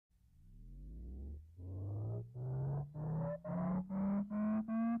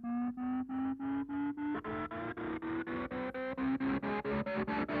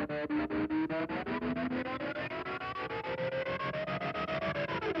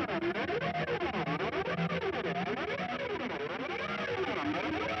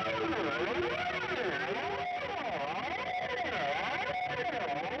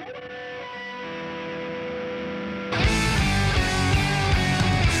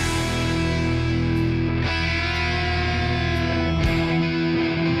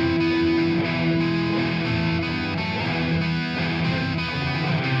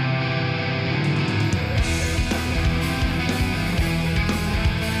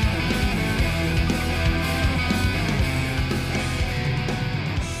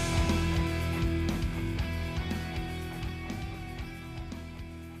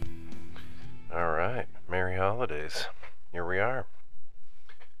holidays. Here we are.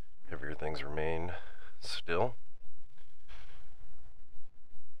 Heavier things remain still.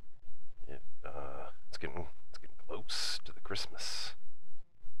 It's getting close to the Christmas,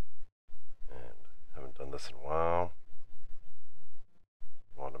 and haven't done this in a while.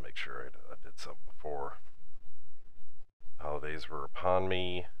 Wanted to make sure I did something before holidays were upon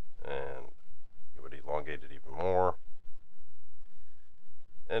me, and it would elongate it even more.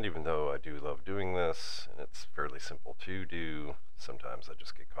 And even though I do love doing this, and it's fairly simple to do, sometimes I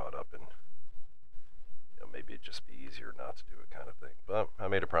just get caught up in, maybe it'd just be easier not to do it kind of thing. But I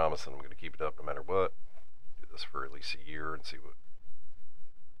made a promise and I'm going to keep it up no matter what. Do this for at least a year and see what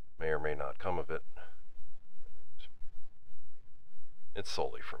may or may not come of it. It's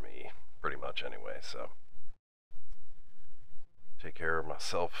solely for me, pretty much anyway, so take care of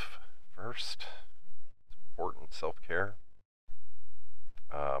myself first. It's important, self-care.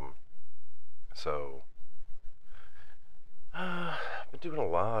 So I've been doing a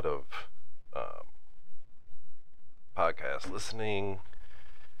lot of podcast listening.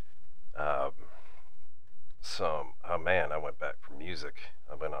 I went back from music.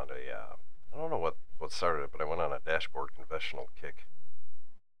 I went on I don't know what started it, but I went on a dashboard confessional kick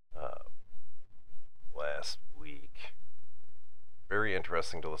last week. Very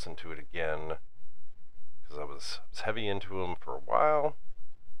interesting to listen to it again, because I was heavy into them for a while.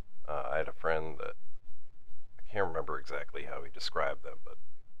 I had a friend that, I can't remember exactly how he described them, but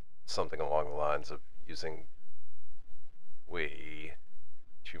something along the lines of using way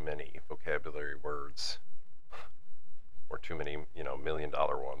too many vocabulary words, or too many, $1 million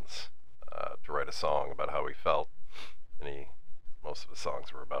ones, to write a song about how he felt. And most of his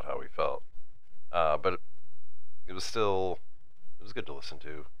songs were about how he felt. But it was good to listen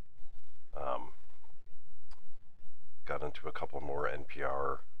to. Got into a couple more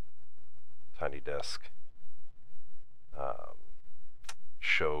NPR Tiny Desk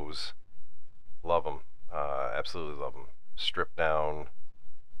shows. Love them. Absolutely love them. Stripped down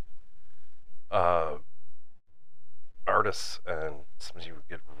artists, and sometimes you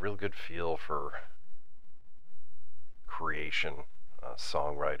get a real good feel for creation,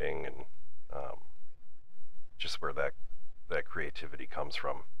 songwriting, and just where that creativity comes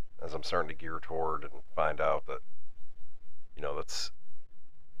from. As I'm starting to gear toward and find out that, that's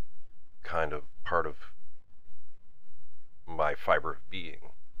kind of part of my fiber of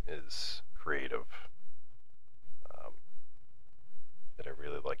being is creative. That I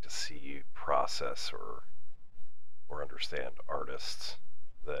really like to see process or understand artists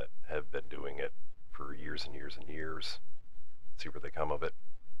that have been doing it for years and years and years. See where they come of it.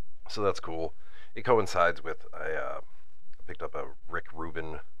 So that's cool. It coincides with I picked up a Rick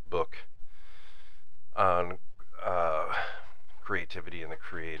Rubin book on creativity and the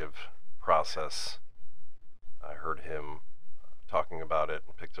creative process. I heard him talking about it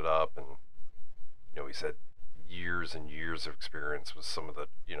and picked it up, and he said years and years of experience with some of the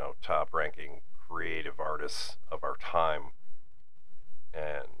top ranking creative artists of our time,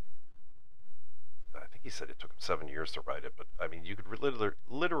 and I think he said it took him 7 years to write it. But I mean, you could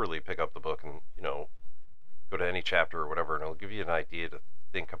literally pick up the book and go to any chapter or whatever, and it'll give you an idea to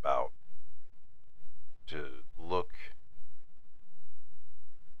think about, to look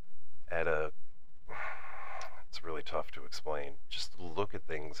at it's really tough to explain. Just look at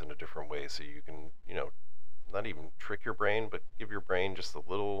things in a different way so you can, not even trick your brain, but give your brain just a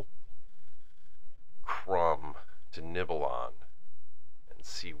little crumb to nibble on and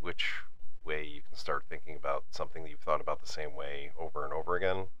see which way you can start thinking about something that you've thought about the same way over and over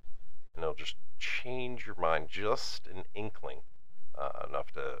again. And it'll just change your mind just an inkling,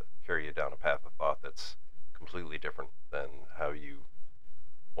 enough to carry you down a path of thought that's completely different than how you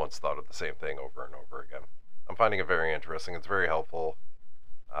once thought of the same thing over and over again. I'm finding it very interesting. It's very helpful.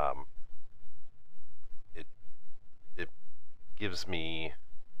 It gives me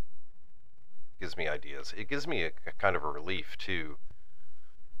ideas. It gives me a kind of a relief too.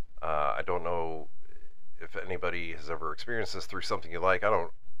 I don't know if anybody has ever experienced this through something you like. I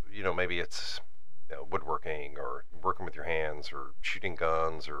don't, maybe it's woodworking or working with your hands or shooting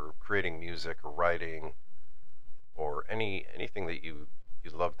guns or creating music or writing or anything that you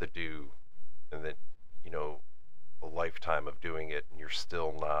love to do, and that a lifetime of doing it, and you're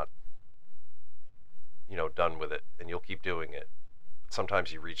still not done with it, and you'll keep doing it. But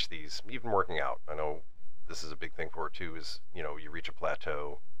sometimes you reach these, even working out, I know this is a big thing for it too, is you reach a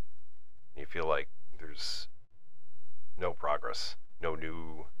plateau and you feel like there's no progress, no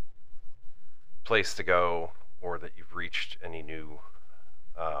new place to go, or that you've reached any new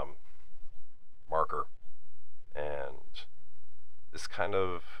marker. And this kind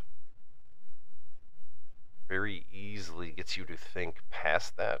of very easily gets you to think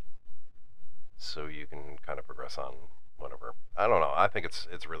past that, so you can kind of progress on whatever. I don't know. I think it's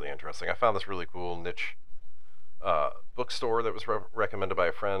really interesting. I found this really cool niche bookstore that was recommended by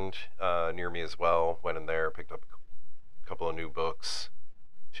a friend near me as well. Went in there, picked up a couple of new books.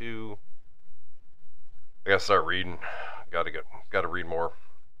 I gotta start reading. Gotta read more.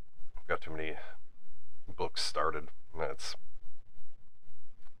 I've got too many books started. It's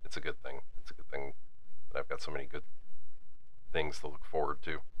it's a good thing. It's a good thing that I've got so many good things to look forward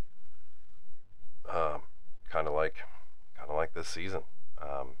to. Um, kind of like this season.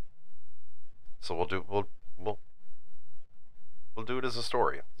 Um, so we'll we'll do it as a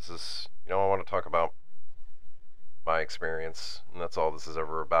story. This is, I want to talk about my experience, and that's all this is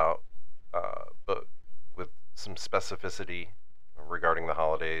ever about. But with some specificity regarding the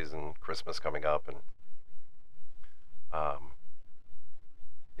holidays and Christmas coming up, and um,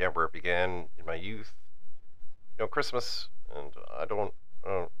 yeah, where it began in my youth. Christmas, and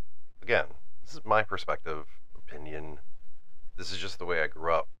again, this is my perspective, opinion. This is just the way I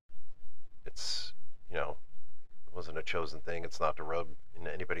grew up. It's, it wasn't a chosen thing. It's not to rub in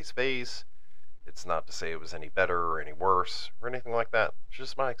anybody's face. It's not to say it was any better or any worse or anything like that. It's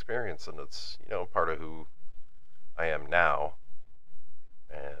just my experience, and it's, part of who I am now.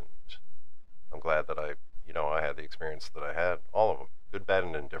 And I'm glad that I had the experience that I had, all of them, good, bad,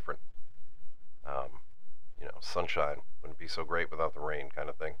 and indifferent. Um, sunshine wouldn't be so great without the rain, kind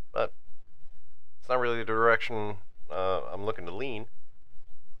of thing. But it's not really the direction I'm looking to lean.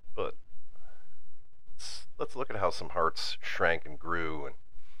 But let's look at how some hearts shrank and grew, and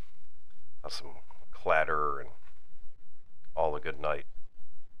how some clatter and all a good night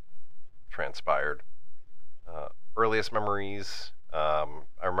transpired. Earliest memories, I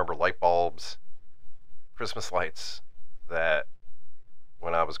remember light bulbs, Christmas lights that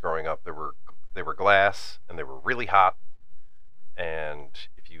when I was growing up, they were glass and they were really hot. And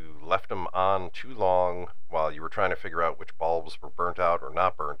if you left them on too long while you were trying to figure out which bulbs were burnt out or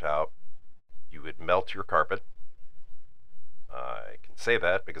not burnt out, you would melt your carpet. I can say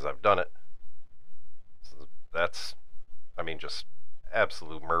that because I've done it. So that's, just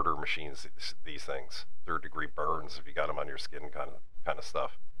absolute murder machines. These things, third-degree burns if you got them on your skin, kind of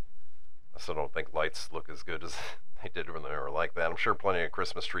stuff. I still don't think lights look as good as they did when they were like that. I'm sure plenty of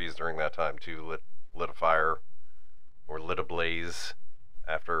Christmas trees during that time too lit a fire or lit a blaze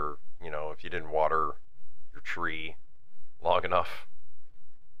after, if you didn't water your tree long enough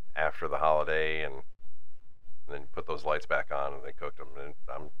after the holiday, and then you put those lights back on and they cooked them. And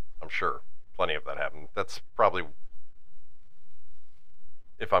I'm sure plenty of that happened. That's probably,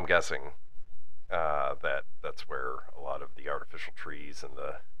 if I'm guessing, that's where a lot of the artificial trees and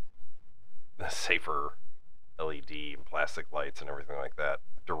the safer LED and plastic lights and everything like that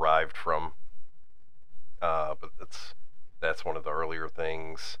derived from. But that's one of the earlier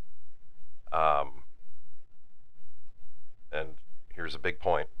things. And here's a big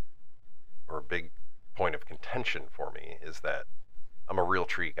point, or a big point of contention for me, is that I'm a real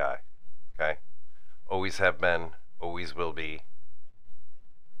tree guy. Okay, always have been, always will be.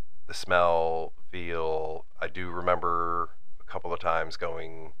 The smell, feel. I do remember a couple of times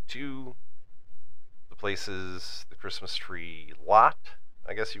going to the places, the Christmas tree lot,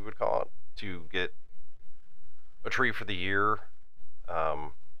 I guess you would call it, to get a tree for the year.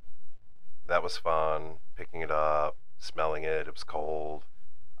 That was fun, picking it up, smelling it. It was cold.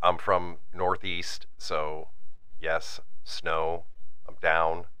 I'm from Northeast, so yes, snow. I'm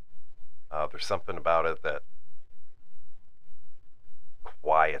down. There's something about it that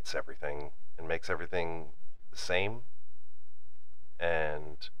quiets everything and makes everything the same.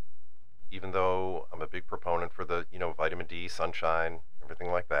 And even though I'm a big proponent for the, vitamin D, sunshine,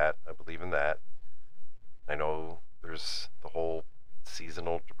 everything like that, I believe in that. I know there's the whole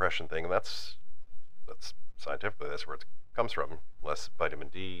seasonal depression thing, and that's scientifically, that's where it comes from. Less vitamin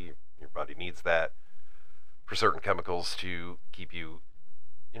D, your body needs that for certain chemicals to keep you,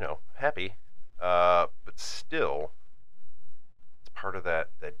 happy. But still, it's part of that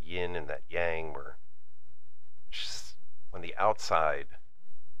yin and that yang, where just when the outside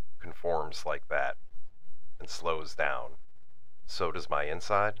conforms like that and slows down, so does my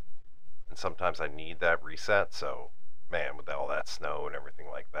inside. And sometimes I need that reset. So, man, with all that snow and everything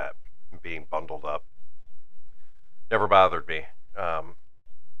like that, being bundled up, never bothered me.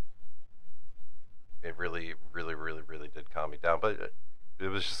 It really, really, really, really did calm me down. But it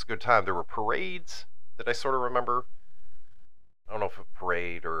was just a good time. There were parades that I sort of remember. I don't know if a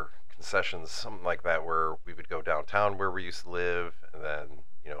parade or concessions, something like that, where we would go downtown where we used to live, and then,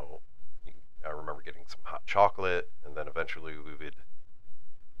 I remember getting some hot chocolate, and then eventually we would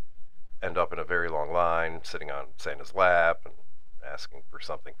end up in a very long line, sitting on Santa's lap and asking for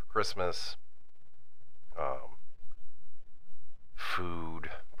something for Christmas. Um, Food,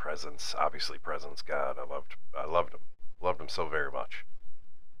 presents, obviously presents. God, loved them so very much.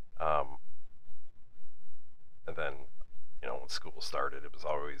 Um, and then, when school started, it was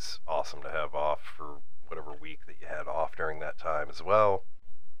always awesome to have off for whatever week that you had off during that time as well.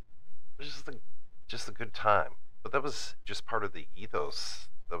 It was just a good time. But that was just part of the ethos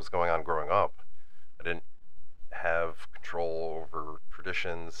that was going on growing up. I didn't have control over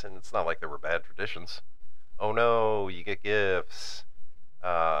traditions, and it's not like there were bad traditions. Oh no, you get gifts.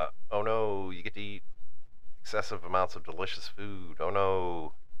 Oh no, you get to eat excessive amounts of delicious food. Oh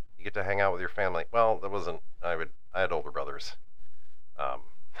no, you get to hang out with your family. Well, that wasn't. I had older brothers. Um,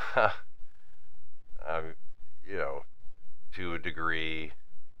 I, you know, to a degree,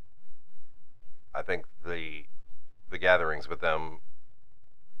 I think the gatherings with them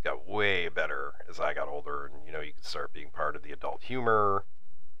got way better as I got older, and you could start being part of the adult humor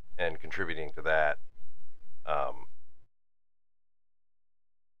and contributing to that. Um,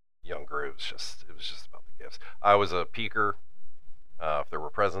 Younger, it was just about the gifts. I was a peeker. If there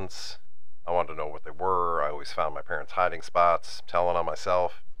were presents, I wanted to know what they were. I always found my parents' hiding spots, telling on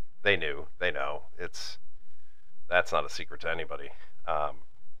myself. They knew. They know. That's not a secret to anybody. Um,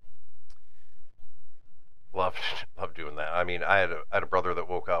 loved loved doing that. I mean, I had a brother that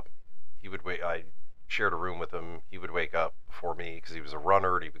woke up. He would wait. I shared a room with him. He would wake up before me because he was a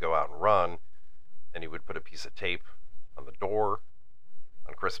runner, and he would go out and run, and he would put a piece of tape on the door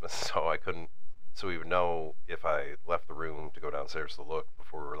on Christmas, so we would know if I left the room to go downstairs to look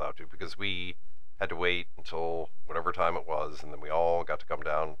before we were allowed to, because we had to wait until whatever time it was, and then we all got to come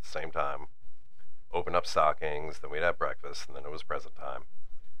down at the same time, open up stockings, then we'd have breakfast, and then it was present time.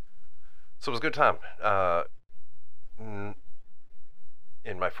 So it was a good time.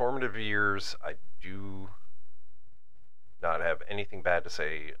 In my formative years, I do not have anything bad to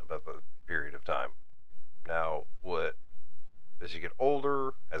say about the period of time. Now, as you get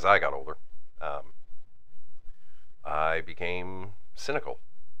older, as I got older, I became cynical.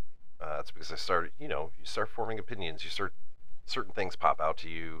 That's because I started, you start forming opinions. Certain things pop out to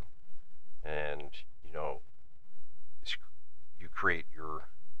you, and you know, you create your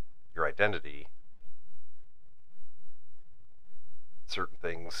identity. Certain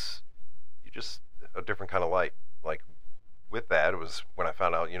things, you just a different kind of light. Like with that, it was when I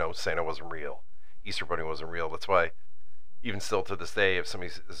found out, Santa wasn't real, Easter Bunny wasn't real. That's why, even still to this day, if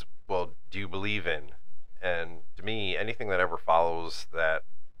somebody says, "Well, do you believe in?" and to me, anything that ever follows that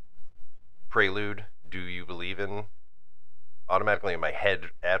prelude, "Do you believe in?" automatically in my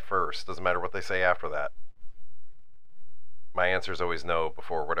head at first, doesn't matter what they say after that, my answer is always no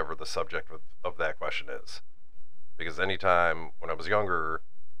before whatever the subject of that question is. Because anytime when I was younger,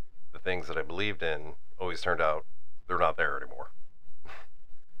 the things that I believed in always turned out they're not there anymore.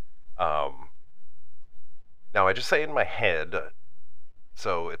 Um, Now, I just say in my head,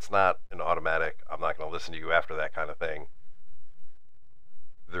 so it's not an automatic, I'm not going to listen to you after that kind of thing.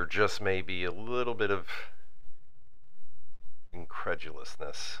 There just may be a little bit of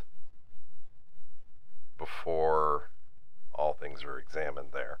incredulousness before all things are examined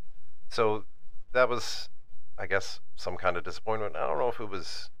there. So that was, I guess, some kind of disappointment. I don't know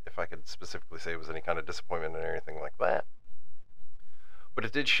if I could specifically say it was any kind of disappointment or anything like that. But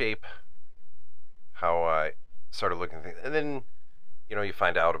it did shape how I started looking at things. And then, you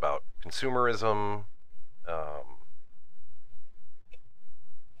find out about consumerism,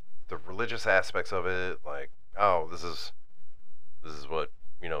 the religious aspects of it, like, oh, this is what,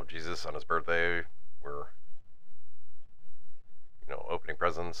 Jesus on his birthday, we're, opening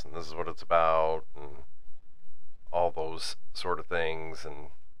presents, and this is what it's about, and all those sort of things, and,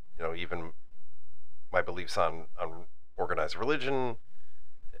 even my beliefs on organized religion,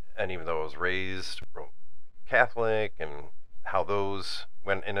 and even though I was raised Catholic, and how those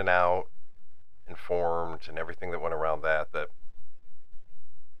went in and out, informed, and everything that went around that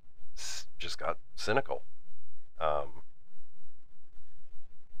just got cynical.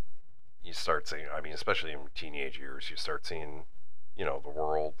 You start seeing, I mean, especially in teenage years, you start seeing, the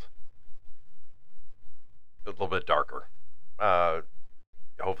world a little bit darker.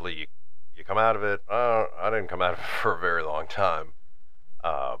 Hopefully you come out of it. I didn't come out of it for a very long time.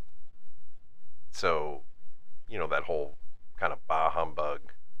 Uh, so, that whole kind of bah humbug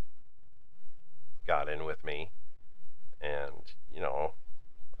got in with me. And,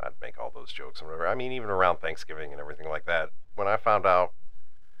 I'd make all those jokes and whatever. I mean, even around Thanksgiving and everything like that. When I found out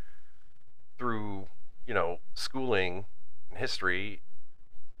through, schooling and history,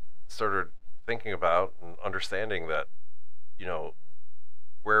 started thinking about and understanding that, you know,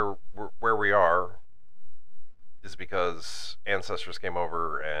 where we are is because ancestors came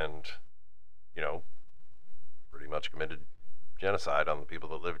over and, you know, pretty much committed genocide on the people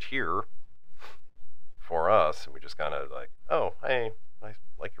that lived here for us, and we just kind of like, oh, hey, I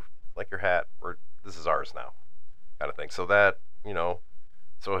like your hat. This is ours now, kind of thing. So that,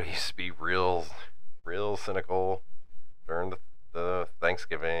 so I used to be real cynical during the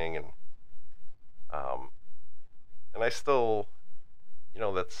Thanksgiving, um, and I still,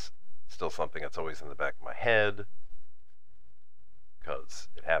 that's still something that's always in the back of my head because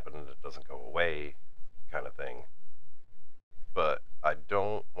it happened and it doesn't go away, kind of thing. But I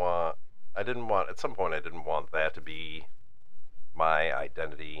didn't want, at some point, I didn't want that to be my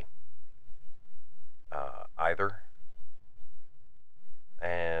identity either.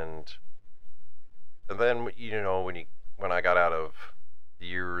 And then, when I got out of the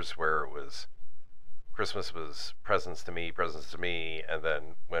years where it was Christmas was presents to me, and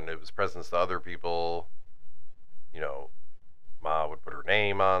then when it was presents to other people, you know, Ma would put her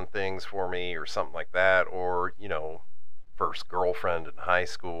name on things for me or something like that, or, first girlfriend in high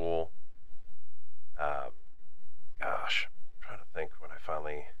school. Um, Gosh, I'm trying to think when I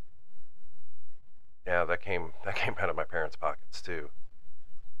finally, yeah, that came out of my parents' pockets too.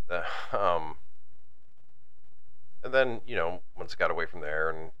 Uh, um, and then, once I got away from there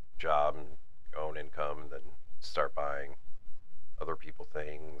and job and own income, and then start buying other people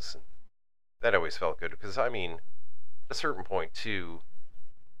things, and that always felt good because I mean, at a certain point too,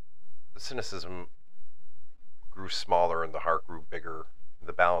 the cynicism grew smaller and the heart grew bigger.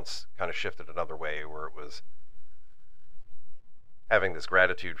 The balance kind of shifted another way where it was having this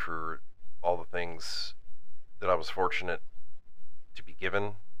gratitude for all the things that I was fortunate to be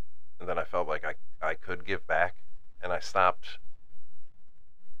given, and then I felt like I could give back, and I stopped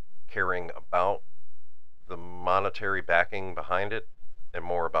caring about the monetary backing behind it and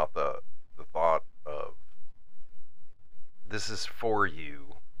more about the thought of this is for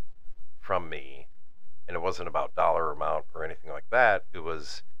you from me. And it wasn't about dollar amount or anything like that. It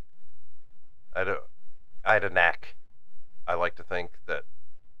was I had a, I had a knack. I like to think that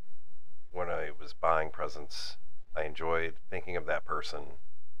when I was buying presents, I enjoyed thinking of that person,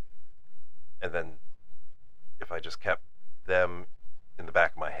 and then if I just kept them in the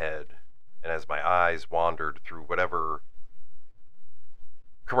back of my head, and as my eyes wandered through whatever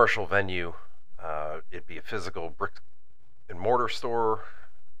commercial venue, it'd be a physical brick and mortar store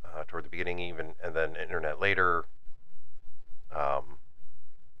toward the beginning, even, and then internet later. Um,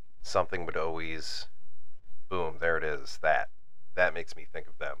 Something would always, boom, there it is. That makes me think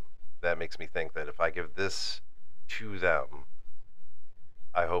of them. That makes me think that if I give this to them,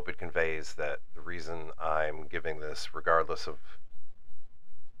 I hope it conveys that the reason I'm giving this, regardless of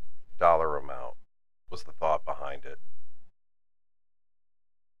dollar amount, was the thought behind it.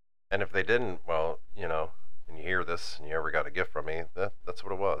 And if they didn't, well, and you hear this and you ever got a gift from me, that's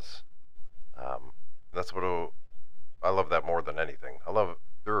what it was. Um, that's what I love that more than anything.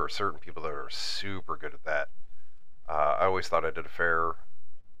 There are certain people that are super good at that. I always thought I did a fair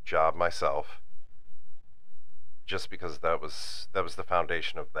job myself, just because that was the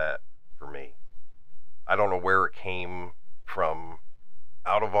foundation of that for me. I don't know where it came from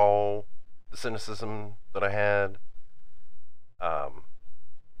out of all the cynicism that I had, um,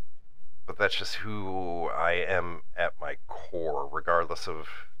 but that's just who I am at my core, regardless of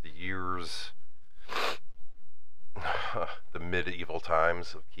the years, the medieval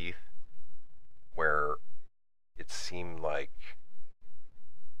times of Keith, where it seemed like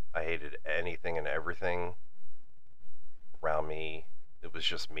I hated anything and everything around me. It was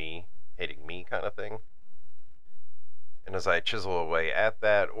just me hating me, kind of thing. And as I chisel away at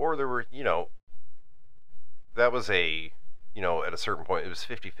that, or there were, that was at a certain point, it was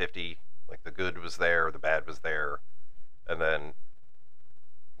 50-50. Like the good was there, the bad was there. And then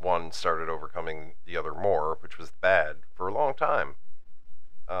one started overcoming the other more, which was bad for a long time.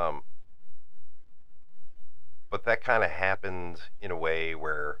 Um, but that kind of happened in a way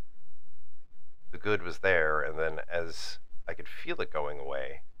where the good was there, and then as I could feel it going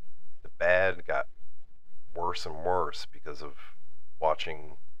away, the bad got worse and worse because of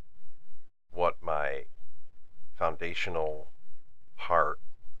watching what my foundational heart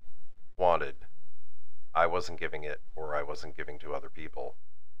wanted. I wasn't giving it, or I wasn't giving to other people,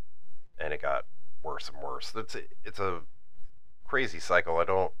 and it got worse and worse. It's a crazy cycle. I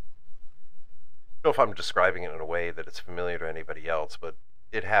don't know if I'm describing it in a way that it's familiar to anybody else, but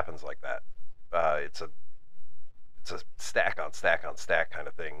it happens like that. It's a stack on stack on stack kind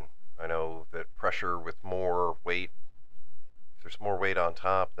of thing. I know that pressure with more weight, if there's more weight on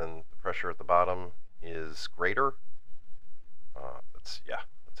top, then the pressure at the bottom is greater.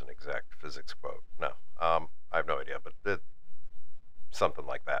 That's an exact physics quote. No, I have no idea, but something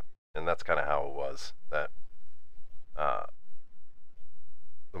like that. And that's kind of how it was. That uh,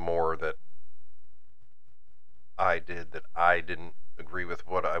 the more that I did that I didn't agree with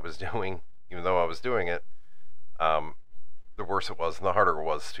what I was doing, even though I was doing it, um, the worse it was, and the harder it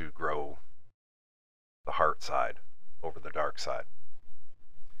was to grow the heart side over the dark side.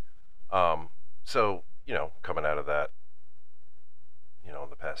 Um, so coming out of that, in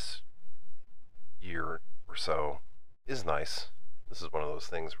the past year or so, is nice. This is one of those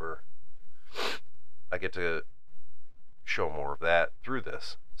things where I get to show more of that through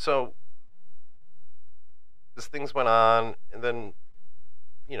this. So as things went on, and then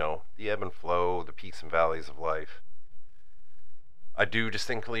the ebb and flow, the peaks and valleys of life. I do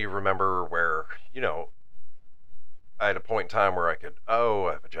distinctly remember where I had a point in time where I could, I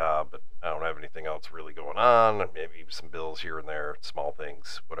have a job, but I don't have anything else really going on. Maybe some bills here and there, small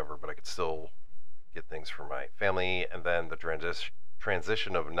things, whatever, but I could still get things for my family. And then the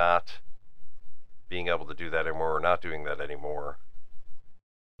transition of not being able to do that anymore or not doing that anymore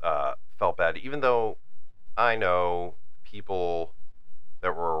felt bad, even though I know people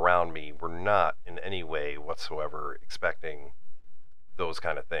that were around me were not in any way whatsoever expecting those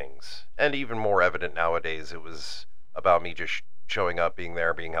kind of things. And even more evident nowadays, it was about me just showing up, being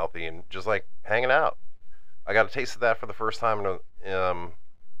there, being healthy, and just like hanging out. I got a taste of that for the first time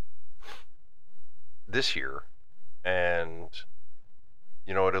this year, and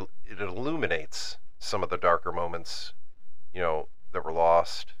it illuminates some of the darker moments, that were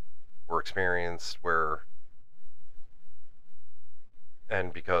lost, were experienced,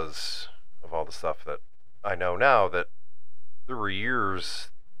 and because of all the stuff that I know now, that there were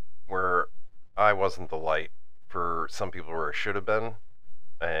years where I wasn't the light for some people where I should have been,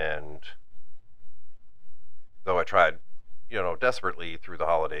 and though I tried, desperately through the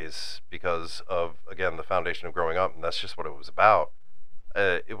holidays because of, again, the foundation of growing up, and that's just what it was about.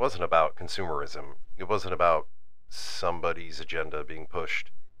 It wasn't about consumerism. It wasn't about somebody's agenda being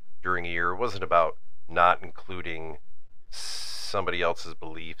pushed during a year. It wasn't about not including somebody else's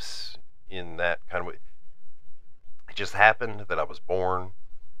beliefs in that kind of way. It just happened that I was born,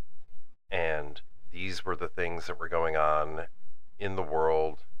 and these were the things that were going on in the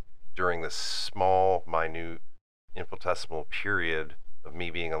world during this small, minute, infinitesimal period of me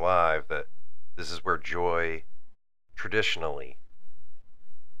being alive, that this is where joy traditionally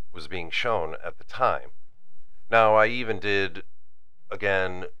was being shown at the time. Now, I even did,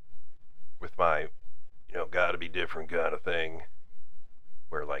 again, with my, gotta be different kind of thing,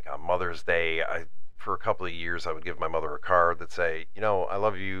 where like on Mother's Day, for a couple of years, I would give my mother a card that say, I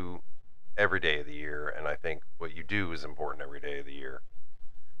love you every day of the year, and I think what you do is important every day of the year.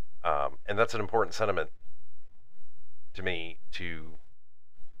 And that's an important sentiment to me to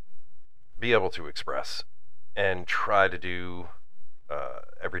be able to express and try to do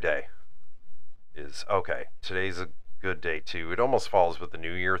every day. Is okay, today's a good day too. It almost falls with the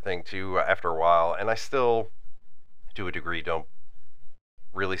New Year thing too after a while, and I still, to a degree, don't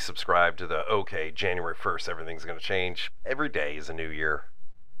really subscribe to the, okay, January 1st, everything's going to change. Every day is a new year.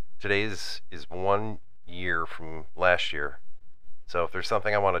 Today's is 1 year from last year. So if there's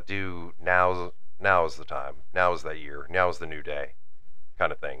something I want to do, now is the time. Now is that year. Now is the new day,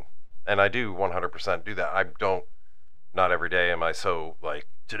 kind of thing. And I do 100% do that. I don't, not every day am I so like,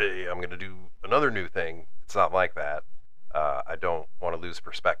 today I'm going to do another new thing. It's not like that. I don't want to lose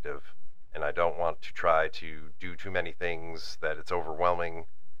perspective, and I don't want to try to do too many things that it's overwhelming,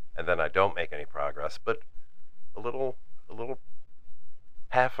 and then I don't make any progress. But a little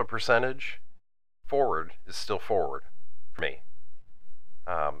half a percentage forward is still forward for me.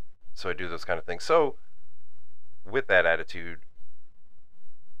 So I do those kind of things. So with that attitude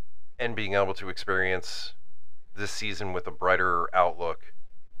and being able to experience this season with a brighter outlook,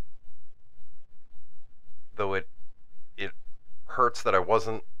 though it hurts that I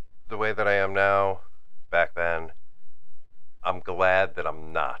wasn't the way that I am now back then, I'm glad that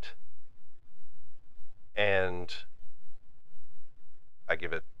I'm not. And I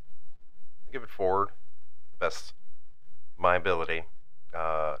give it forward the best my ability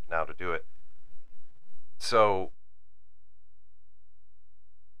now to do it. So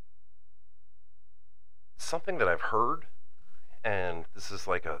something that I've heard, and this is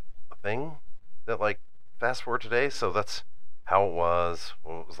like a thing that, like, fast forward today, so that's how it was,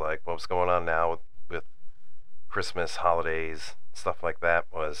 what it was like, what was going on now with Christmas, holidays, stuff like that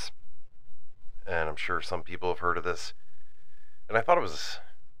was, and I'm sure some people have heard of this, and I thought it was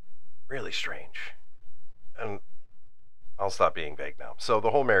really strange. And I'll stop being vague now. So the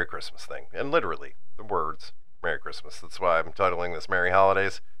whole Merry Christmas thing, and literally the words, Merry Christmas. That's why I'm titling this Merry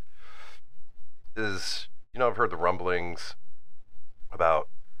Holidays. Is, I've heard the rumblings about,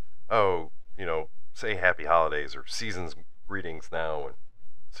 oh, say Happy Holidays or Season's Greetings now, and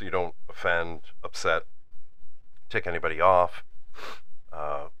so you don't offend, upset, tick anybody off.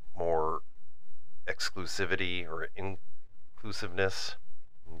 More exclusivity or inclusiveness.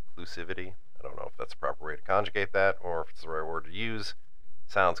 Inclusivity. I don't know if that's the proper way to conjugate that or if it's the right word to use.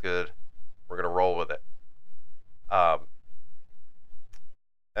 Sounds good. We're going to roll with it.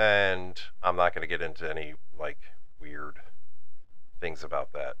 And I'm not going to get into any, weird things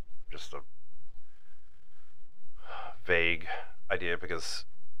about that. Just a vague idea because,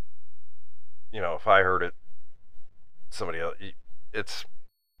 if I heard it, somebody else, it's,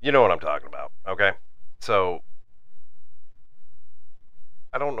 you know what I'm talking about, okay? So,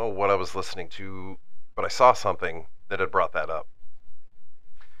 I don't know what I was listening to, but I saw something that had brought that up.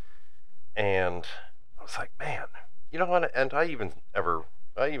 And I was like, man, and I even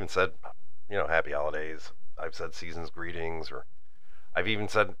said, Happy Holidays. I've said Season's Greetings, or I've even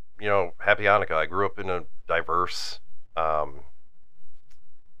said, Happy Hanukkah. I grew up in a diverse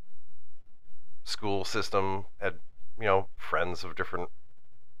school system, had, friends of different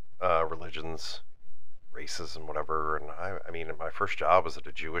religions, races, and whatever. And I mean, my first job was at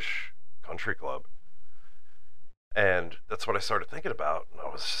a Jewish country club. And that's what I started thinking about. And I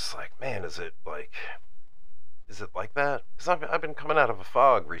was just like, man, is it like that? Because I've been coming out of a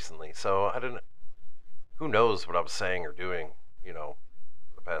fog recently. So who knows what I was saying or doing, for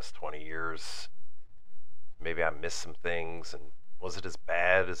the past 20 years. Maybe I missed some things. And was it as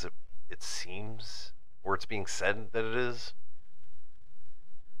bad as it seems? Or it's being said that it is?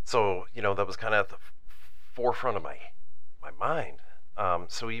 So, that was kind of at the forefront of my mind.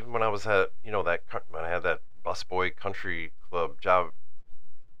 So even when I was at, when I had that busboy country club job,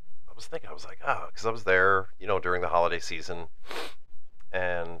 I was thinking, I was like, because I was there, during the holiday season,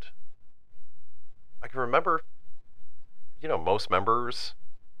 and I can remember, most members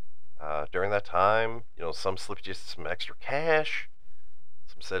during that time, some slipped just some extra cash,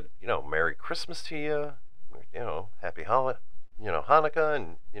 some said, Merry Christmas to you, Happy Hanukkah,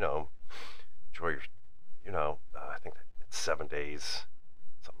 and enjoy your, I think it's 7 days,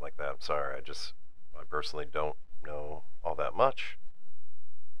 something like that. I'm sorry, I personally don't know all that much.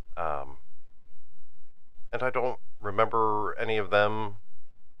 And I don't remember any of them,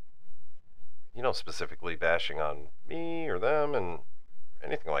 specifically bashing on me or them and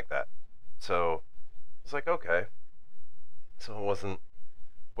anything like that. So it's like, okay. So it wasn't,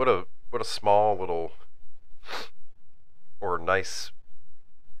 what a small little or nice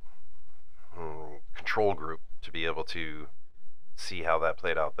control group to be able to see how that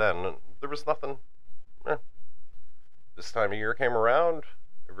played out then. And there was nothing. This time of year came around,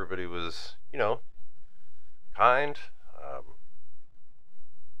 everybody was, kind.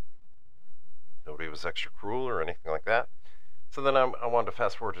 Nobody was extra cruel or anything like that. So then I wanted to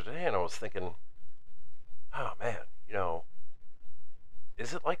fast forward to today, and I was thinking, oh man,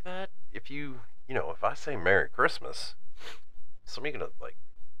 is it like that? If I say Merry Christmas, somebody gonna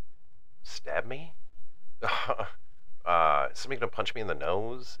stab me? Somebody gonna punch me in the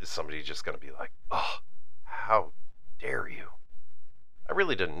nose? Is somebody just gonna be like, oh, how dare you? I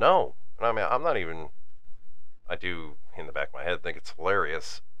really didn't know. And I mean, I'm not even, I do, in the back of my head, think it's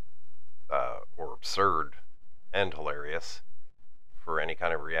hilarious, or absurd and hilarious for any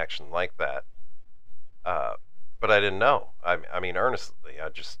kind of reaction like that. But I didn't know. I mean, earnestly, I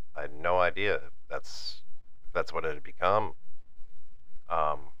had no idea if that's what it had become.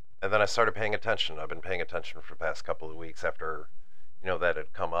 And then I started paying attention. I've been paying attention for the past couple of weeks after, that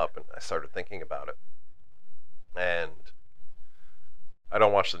had come up, and I started thinking about it. And I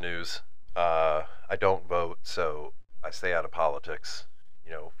don't watch the news. I don't vote, so I stay out of politics.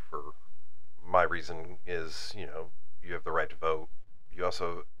 For my reason is, you have the right to vote. You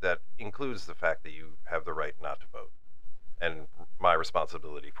also, that includes the fact that you have the right not to vote. And my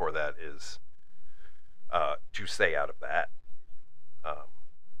responsibility for that is to stay out of that,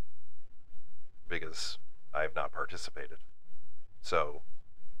 because I have not participated. So,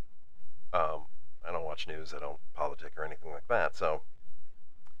 I don't watch news, I don't politic or anything like that. So,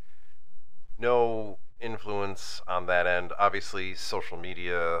 no influence on that end. Obviously, social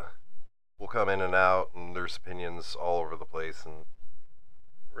media will come in and out, and there's opinions all over the place, and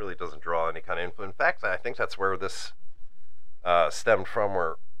really doesn't draw any kind of influence. In fact, I think that's where this stemmed from,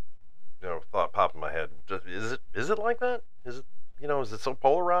 where thought popped in my head: is it like that? Is it is it so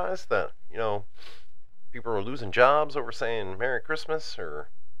polarized that people are losing jobs over saying Merry Christmas, or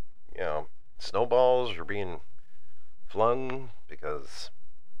snowballs are being flung because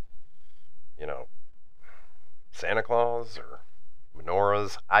Santa Claus or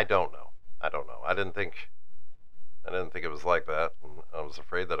menorahs. I don't know. I don't know. I didn't think it was like that, and I was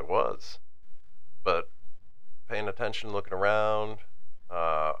afraid that it was. But paying attention, looking around,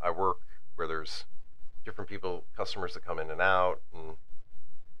 I work where there's different people, customers that come in and out, and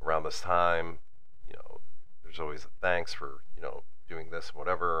around this time, you know, there's always a thanks for, doing this and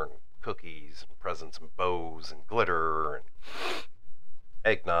whatever, and cookies and presents and bows and glitter and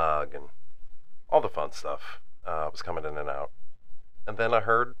eggnog and all the fun stuff was coming in and out. And then I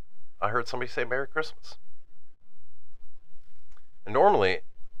heard somebody say Merry Christmas. And normally,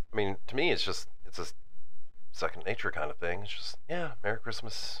 I mean, to me, it's a second nature kind of thing. It's just, yeah, Merry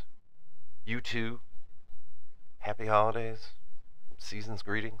Christmas. You too. Happy holidays. Season's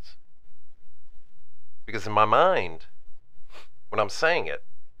greetings. Because in my mind, when I'm saying it,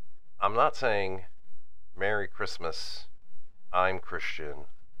 I'm not saying Merry Christmas, I'm Christian,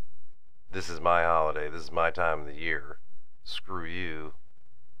 this is my holiday, this is my time of the year, screw you,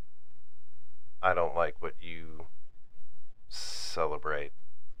 I don't like what you celebrate.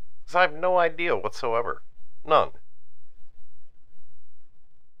 Because I have no idea whatsoever. None.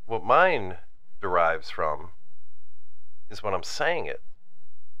 What mine derives from is when I'm saying it.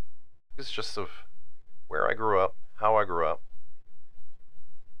 It's just of where I grew up, how I grew up.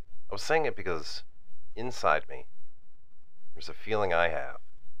 I was saying it because inside me, there's a feeling I have.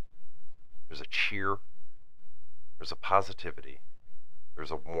 There's a cheer. There's a positivity.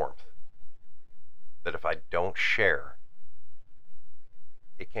 There's a warmth. That if I don't share,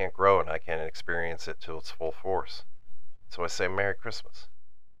 it can't grow and I can't experience it to its full force. So I say Merry Christmas.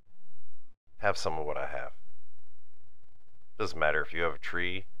 Have some of what I have. Doesn't matter if you have a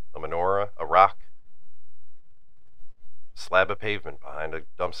tree, a menorah, a rock, slab of pavement behind a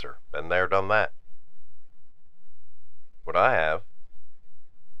dumpster. Been there, done that. What I have,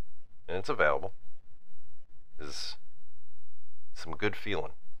 and it's available, is some good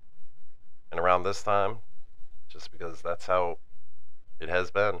feeling. And around this time, just because that's how it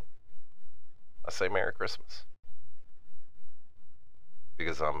has been, I say Merry Christmas.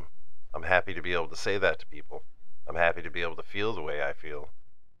 Because I'm happy to be able to say that to people. I'm happy to be able to feel the way I feel.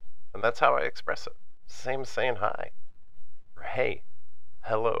 And that's how I express it. Same as saying hi. Or hey.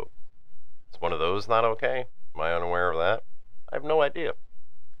 Hello. Is one of those not okay? Am I unaware of that? I have no idea. I'm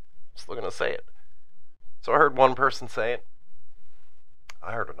just looking to say it. So I heard one person say it.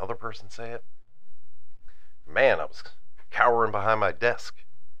 I heard another person say it. Man, I was cowering behind my desk,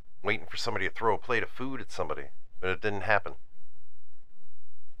 waiting for somebody to throw a plate of food at somebody, but it didn't happen.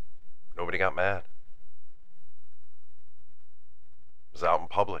 Nobody got mad. It was out in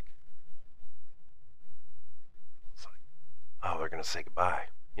public. It's like, oh, they're going to say goodbye.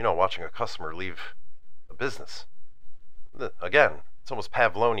 Watching a customer leave a business. Again, it's almost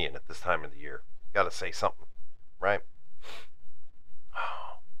Pavlovian at this time of the year. Got to say something, right?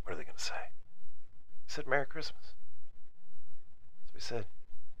 Oh, what are they going to say? He said, Merry Christmas. So he said,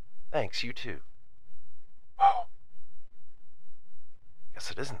 thanks, you too. Whoa.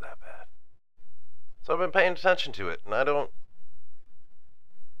 Guess it isn't that bad. So I've been paying attention to it, and I don't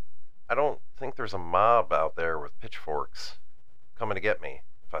think there's a mob out there with pitchforks coming to get me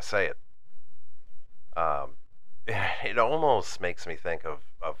if I say it. It almost makes me think of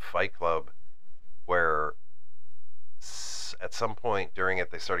Fight Club, where at some point during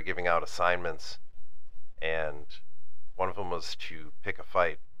it they started giving out assignments, and one of them was to pick a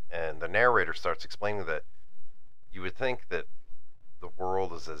fight, and the narrator starts explaining that you would think that the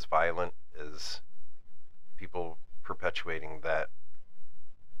world is as violent as people perpetuating that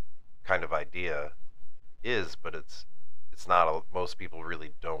kind of idea is, but it's not. Most people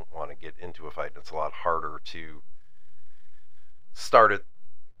really don't want to get into a fight, and it's a lot harder to start it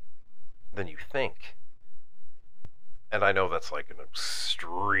than you think. And I know that's like an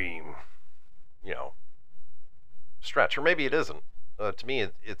extreme, stretch, or maybe it isn't. To me,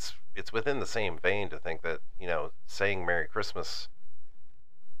 it's within the same vein to think that saying Merry Christmas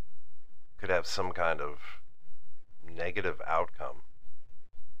could have some kind of negative outcome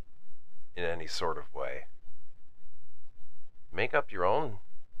in any sort of way. Make up your own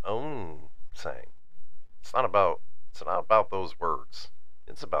saying. It's not about those words.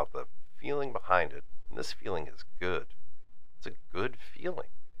 It's about the feeling behind it. And this feeling is good. It's a good feeling.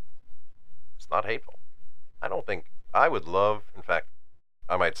 It's not hateful. I would love, in fact,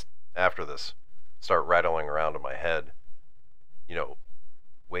 I might, after this, start rattling around in my head,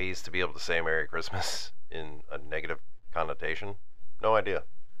 ways to be able to say Merry Christmas in a negative connotation. No idea.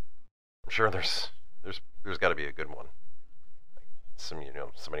 I'm sure there's got to be a good one.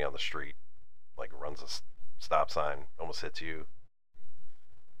 Somebody on the street, like runs a stop sign, almost hits you.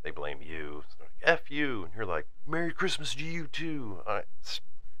 they blame you. So like, F you. And you're like, Merry Christmas to you too. I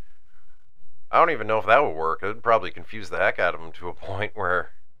don't even know if that would work. It would probably confuse the heck out of them to a point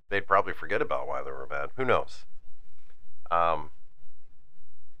where they'd probably forget about why they were mad. Who knows? Um,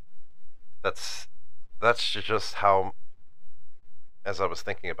 that's that's just how, as I was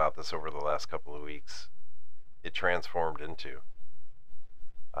thinking about this over the last couple of weeks, it transformed into.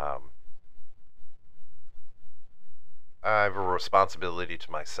 Um, I have a responsibility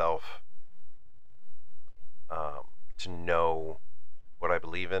to myself to know what I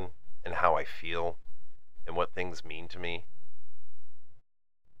believe in and how I feel and what things mean to me.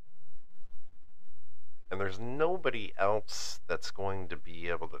 And there's nobody else that's going to be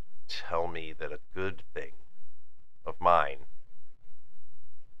able to tell me that a good thing of mine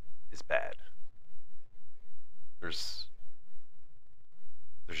is bad. There's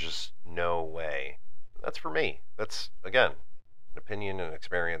there's just no way. That's for me. That's again an opinion and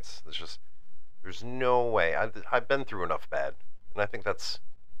experience. There's no way. I've been through enough bad, and I think that's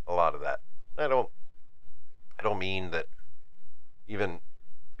a lot of that. I don't mean that even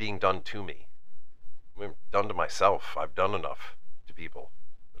being done to me. I mean, done to myself. I've done enough to people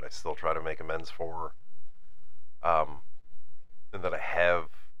that I still try to make amends for, um, and that I have.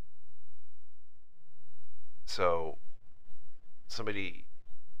 So somebody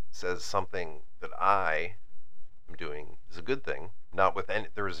says something that I am doing is a good thing. Not with any.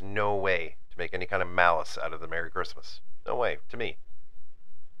 There is no way to make any kind of malice out of the Merry Christmas. No way to me.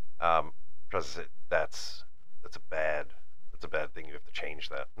 Because that's a bad thing. You have to change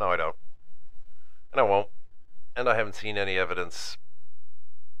that. No, I don't, and I won't. And I haven't seen any evidence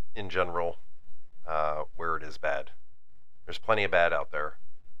in general where it is bad. There's plenty of bad out there.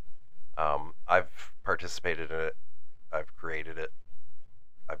 I've participated in it. I've created it.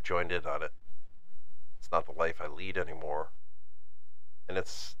 I've joined in on it. It's not the life I lead anymore, and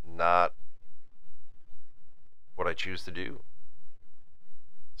it's not what I choose to do.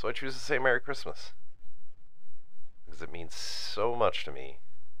 So I choose to say Merry Christmas because it means so much to me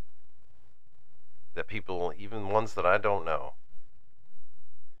that people, even ones that I don't know,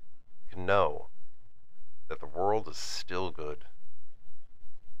 can know that the world is still good.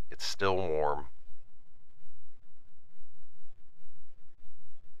 It's still warm.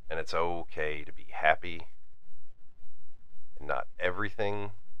 And it's okay to be happy. And not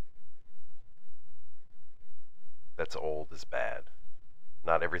everything that's old is bad.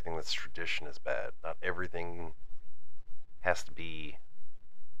 Not everything that's tradition is bad. Not everything has to be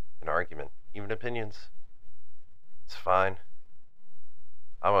an argument. Even opinions. It's fine.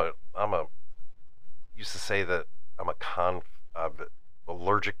 I'm a used to say that I'm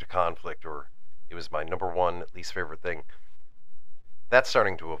allergic to conflict, or it was my number one least favorite thing. That's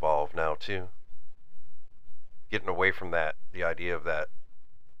starting to evolve now too. Getting away from that, the idea of that,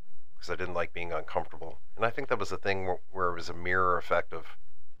 because I didn't like being uncomfortable. And I think that was a thing where it was a mirror effect of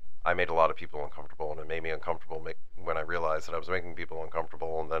I made a lot of people uncomfortable, and it made me uncomfortable when I realized that I was making people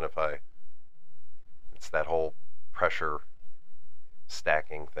uncomfortable. And then it's that whole pressure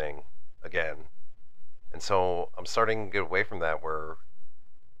stacking thing again. And so I'm starting to get away from that, where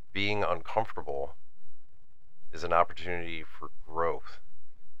being uncomfortable is an opportunity for growth.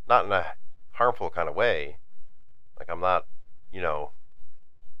 Not in a harmful kind of way. Like I'm not, you know,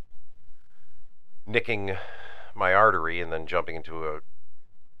 nicking my artery and then jumping into a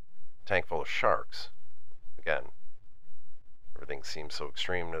tank full of sharks. Again, everything seems so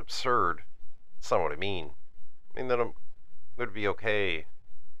extreme and absurd. That's not what I mean. I mean that I'm going to be okay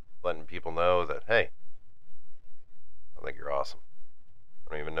letting people know that, hey, I think you're awesome.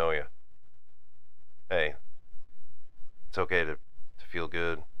 I don't even know you. Hey, it's okay to feel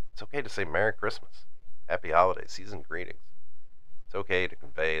good. It's okay to say Merry Christmas, Happy Holidays, season greetings. It's okay to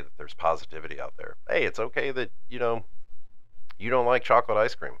convey that there's positivity out there. Hey, it's okay that, you don't like chocolate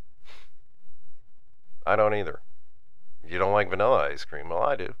ice cream. I don't either. If you don't like vanilla ice cream, well,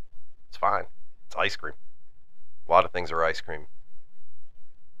 I do. It's fine. It's ice cream. A lot of things are ice cream.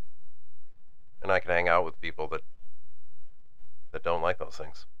 And I can hang out with people that don't like those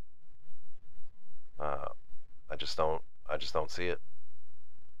things. I just don't see it.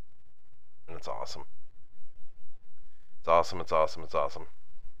 And it's awesome. It's awesome, it's awesome, it's awesome.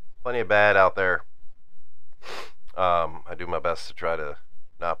 Plenty of bad out there. I do my best to try to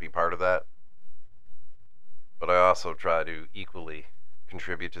not be part of that. But I also try to equally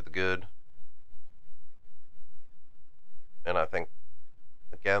contribute to the good. And I think,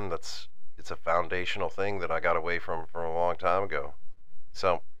 again, it's a foundational thing that I got away from a long time ago.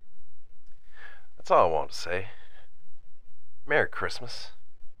 So, that's all I want to say. Merry Christmas.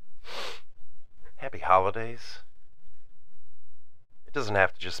 Happy Holidays. It doesn't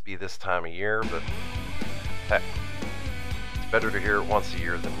have to just be this time of year, but heck, it's better to hear it once a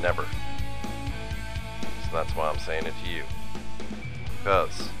year than never. So that's why I'm saying it to you.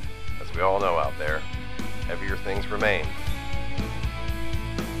 Because, as we all know out there, heavier things remain.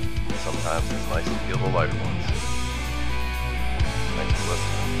 Sometimes it's nice to feel the lighter ones. Thanks for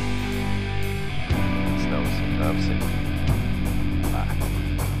listening. Snow is sometimes sinking.